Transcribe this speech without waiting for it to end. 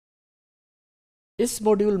इस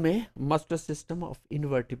मॉड्यूल में muscular system of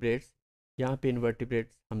invertebrates, यहाँ पे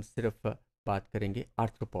इनवर्टिब्रेट्स हम सिर्फ बात करेंगे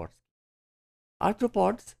आर्थ्रोपॉड्स।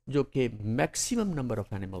 आर्थ्रोपॉड्स जो कि मैक्सिमम नंबर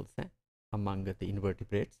ऑफ एनिमल्स हैं अमंग द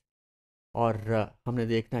इनवर्टिब्रेट्स, और हमने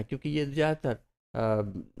देखना है क्योंकि ये ज़्यादातर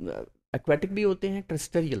एक्वेटिक भी होते हैं,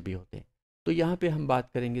 टेरेस्ट्रियल भी होते हैं, तो यहाँ पे हम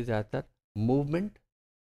बात करेंगे ज़्यादातर movement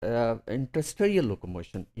in terrestrial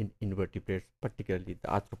locomotion in invertebrates, particularly the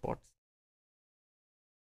arthropods.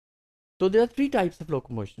 So there are three types of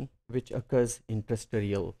locomotion which occurs in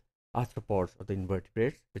terrestrial arthropods or the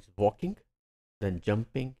invertebrates, which is walking, then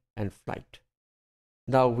jumping and flight.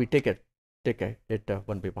 Now we take it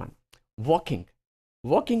one by one. Walking.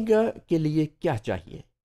 Walking के लिए क्या चाहिए?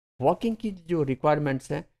 Walking की जो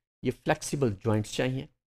requirements हैं, ये flexible joints चाहिए,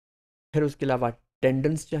 फिर उसके अलावा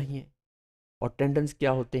टेंडन्स चाहिए। और टेंडन्स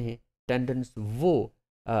क्या होते हैं? टेंडन्स वो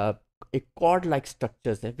एक कॉर्ड लाइक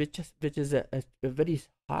स्ट्रक्चर्स है which is a very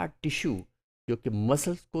hard tissue जो कि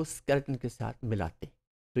मसल्स को स्केलेटन के साथ मिलाते हैं,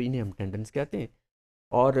 तो इन्हें हम टेंडन्स कहते हैं।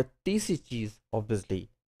 और तीसरी चीज़ obviously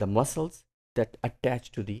the muscles that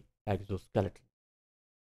attach to the exoskeleton.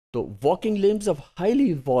 तो walking limbs of highly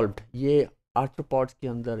evolved, ये आर्थ्रोपॉड्स के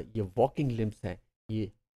अंदर ये वॉकिंग लिम्स हैं,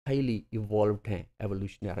 ये हाईली इवॉल्व्ड हैं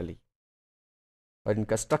एवोल्यूशनरली। और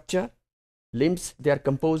इनका structure, limbs, they are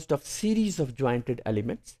composed of series of jointed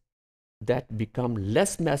elements that become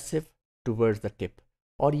less massive towards the tip,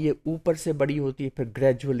 और ये ऊपर से बड़ी होती है, फिर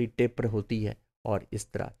ग्रेजुअली टेपर होती है, और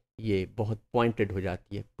इस तरह ये बहुत पॉइंटेड हो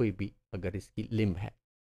जाती है कोई भी अगर इसकी लिम्ब है।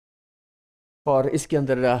 और इसके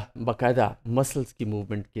अंदर बाकायदा मसल्स की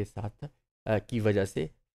मूवमेंट के साथ की वजह से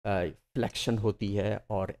फ्लेक्शन होती है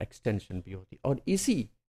और एक्सटेंशन भी होती है। और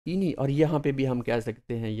इन्हीं और यहाँ पे भी हम कह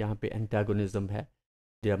सकते हैं, यहाँ पे एंटागोनिज्म है।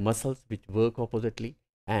 There are muscles which work oppositely,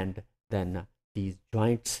 and then these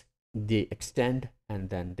joints they extend and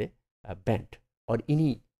then they bend, और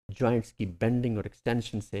इन्हीं joints की bending और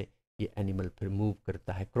extension से ये animal फिर move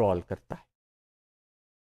करता है, crawl करता है।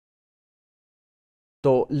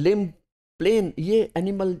 तो limb plane, ये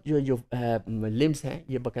animal जो limbs हैं,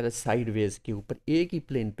 ये बकायदा sideways के ऊपर एक ही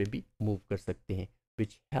plane पे भी move कर सकते हैं,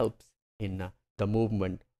 which helps in the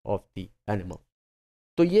movement of the animal।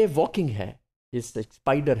 तो ये walking है। इस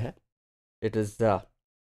स्पाइडर है, इट इज़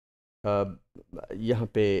यहाँ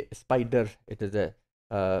पे स्पाइडर, इट इज़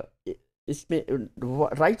इसमें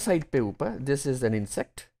राइट साइड पे ऊपर दिस इज़ एन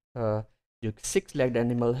इंसेक्ट जो 6 लेग्ड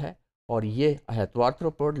एनिमल है, और ये है तो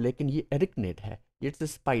आर्थ्रोपोड, लेकिन ये एरिकनेड है, इट्स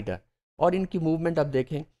स्पाइडर। और इनकी मूवमेंट आप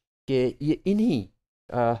देखें कि ये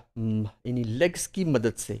इन्हीं लेग्स की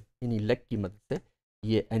मदद से, इन्हीं लेग की मदद से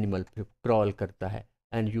ये एनिमल क्रॉल करता है,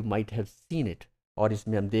 and you might have seen it. और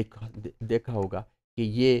इसमें हम देखा होगा कि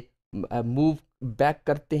ये मूव बैक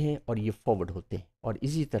करते हैं और ये फॉरवर्ड होते हैं, और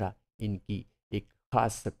इसी तरह इनकी एक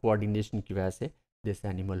खास कोऑर्डिनेशन की वजह से this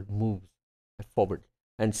animal moves forward,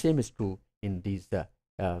 and same is true in these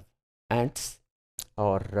ants.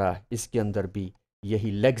 और इसके अंदर भी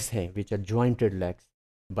यही लेग्स हैं which are jointed legs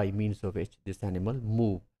bye means of which this animal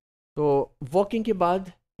move. तो वॉकिंग के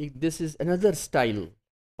बाद this is another style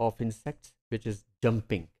of insects which is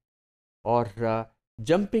jumping. और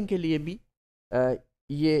जंपिंग के लिए भी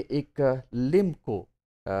ये एक लिम्ब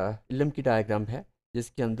की डायग्राम है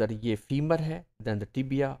जिसके अंदर ये फीमर है, देन द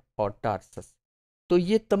टिबिया और टार्सस। तो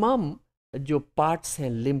ये तमाम जो पार्ट्स हैं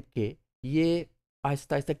लिम्ब के, ये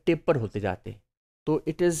आहिस्ता आहिस्ता टेपर होते जाते हैं। तो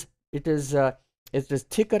it is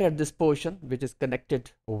thicker at this portion which is connected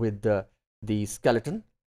with the skeleton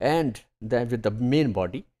and then with the main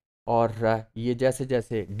body, और ये जैसे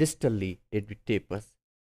जैसे डिस्टली इट टेपर्स।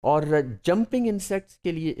 और जंपिंग इंसेक्ट्स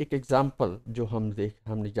के लिए एक एग्जांपल जो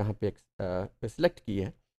हमने जहाँ पे सिलेक्ट की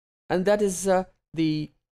है, एंड दैट इज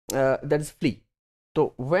फ्ली।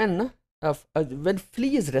 तो व्हेन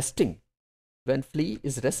फ्ली इज रेस्टिंग,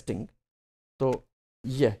 तो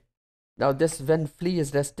ये now this when flee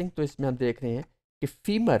is resting, तो इसमें हम देख रहे हैं कि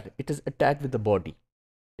femur it is attached with the body,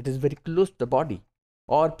 it is very close to the body,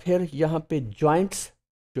 और फिर यहाँ पे जॉइंट्स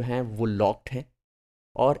जो हैं वो लॉक्ड हैं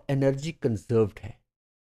और एनर्जी कंजर्व्ड है।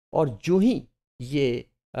 और जो ही ये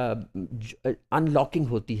अनलॉकिंग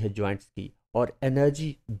होती है जॉइंट्स की, और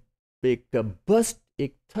एनर्जी एक बर्स्ट,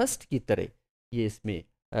 एक थर्स्ट की तरह ये इसमें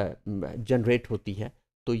जनरेट होती है,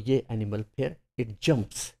 तो ये एनिमल फिर इट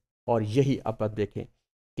जंप्स। और यही आप देखें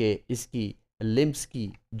कि इसकी लिम्स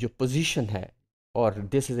की जो पोजीशन है, और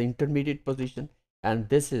this is intermediate position and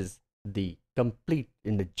this is the complete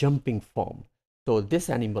in the jumping form. So this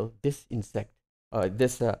animal, this insect,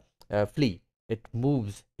 this flea, it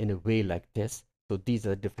moves in a way like this. So these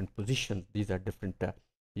are different positions. These are different,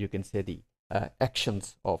 you can say, the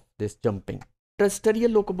actions of this jumping.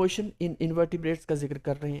 Terrestrial locomotion in invertebrates का जिक्र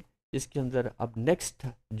कर रहे हैं। इसके अंदर अब next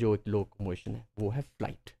जो locomotion है वो है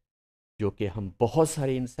फ्लाइट, जो कि हम बहुत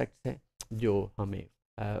सारे इंसेक्ट्स हैं जो हमें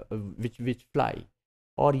विच फ्लाई,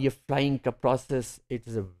 और ये फ्लाइंग का process it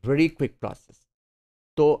is a very quick process.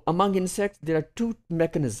 तो among insects there are to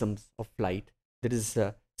mechanisms of flight. There is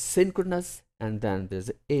synchronous and then there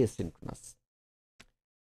is asynchronous.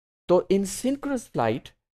 So in synchronous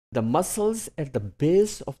flight, the muscles at the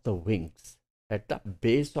base of the wings,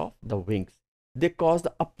 they cause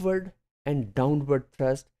the upward and downward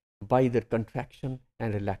thrust by the contraction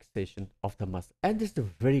and relaxation of the muscle. And this is a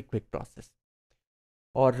very quick process.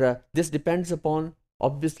 Or this depends upon,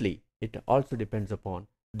 obviously, it also depends upon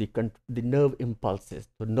the nerve impulses.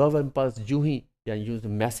 तो nerve impulse जो ही या यूँ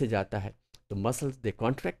message आता है, the muscles they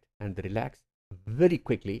contract and they relax very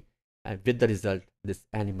quickly, and with the result this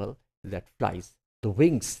animal that flies, the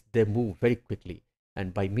wings they move very quickly,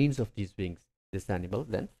 and by means of these wings this animal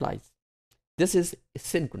then flies. This is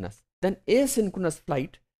synchronous. Then asynchronous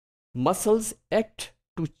flight, muscles act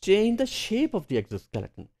to change the shape of the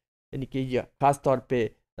exoskeleton. यानी कि ये खास तौर पे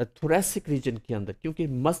thoracic region के अंदर, क्योंकि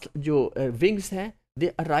muscle जो विंग्स हैं दे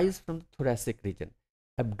arise from thoracic region.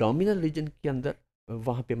 Abdominal region के अंदर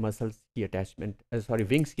वहाँ पे मसल्स की अटैचमेंट,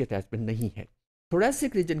 विंग्स की अटैचमेंट नहीं है.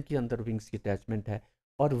 थोरेसिक रीजन के अंदर विंग्स की अटैचमेंट है,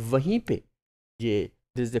 और वहीं पे ये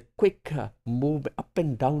this is a quick move up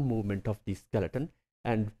and down movement of the skeleton,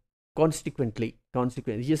 and consequently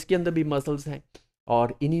इसके अंदर भी मसल्स हैं,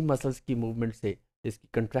 और इन्हीं मसल्स की मूवमेंट से, इसकी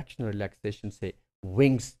कंट्रैक्शन और रिलैक्सेशन से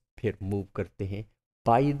विंग्स फिर मूव करते हैं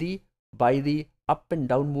by the up and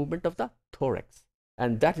down movement of the thorax,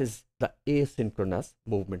 and that is the asynchronous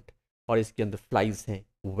movement. और इसके अंदर फ्लाइज हैं,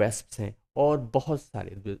 वेस्प्स हैं, और बहुत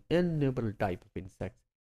सारे innumerable type of insects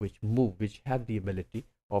which move, which have the ability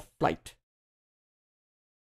of flight.